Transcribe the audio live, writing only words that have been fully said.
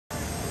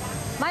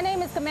My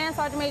name is Command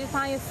Sergeant Major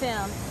Tonya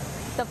Sims,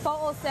 the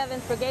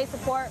 407th Brigade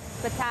Support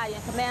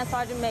Battalion, Command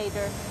Sergeant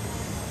Major,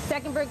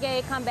 2nd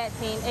Brigade Combat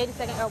Team,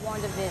 82nd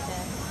Airborne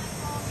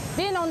Division.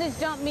 Being on this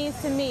jump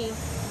means to me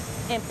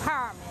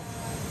empowerment.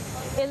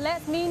 It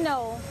lets me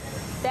know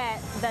that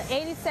the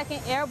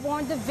 82nd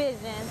Airborne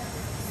Division,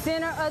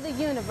 center of the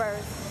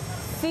universe,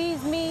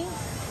 sees me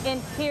and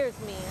hears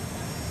me.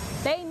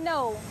 They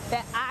know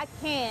that I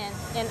can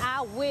and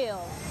I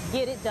will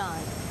get it done.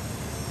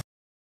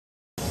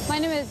 My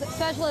name is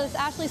Specialist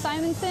Ashley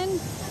Simonson,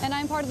 and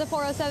I'm part of the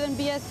 407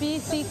 BSB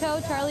Seco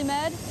Charlie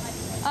Med.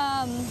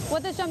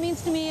 What this jump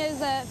means to me is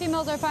that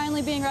females are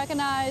finally being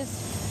recognized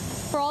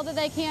for all that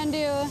they can do,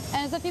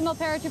 and as a female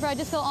paratrooper, I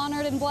just feel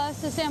honored and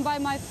blessed to stand by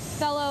my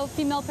fellow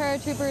female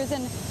paratroopers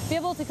and be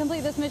able to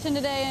complete this mission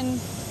today and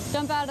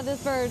jump out of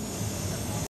this bird.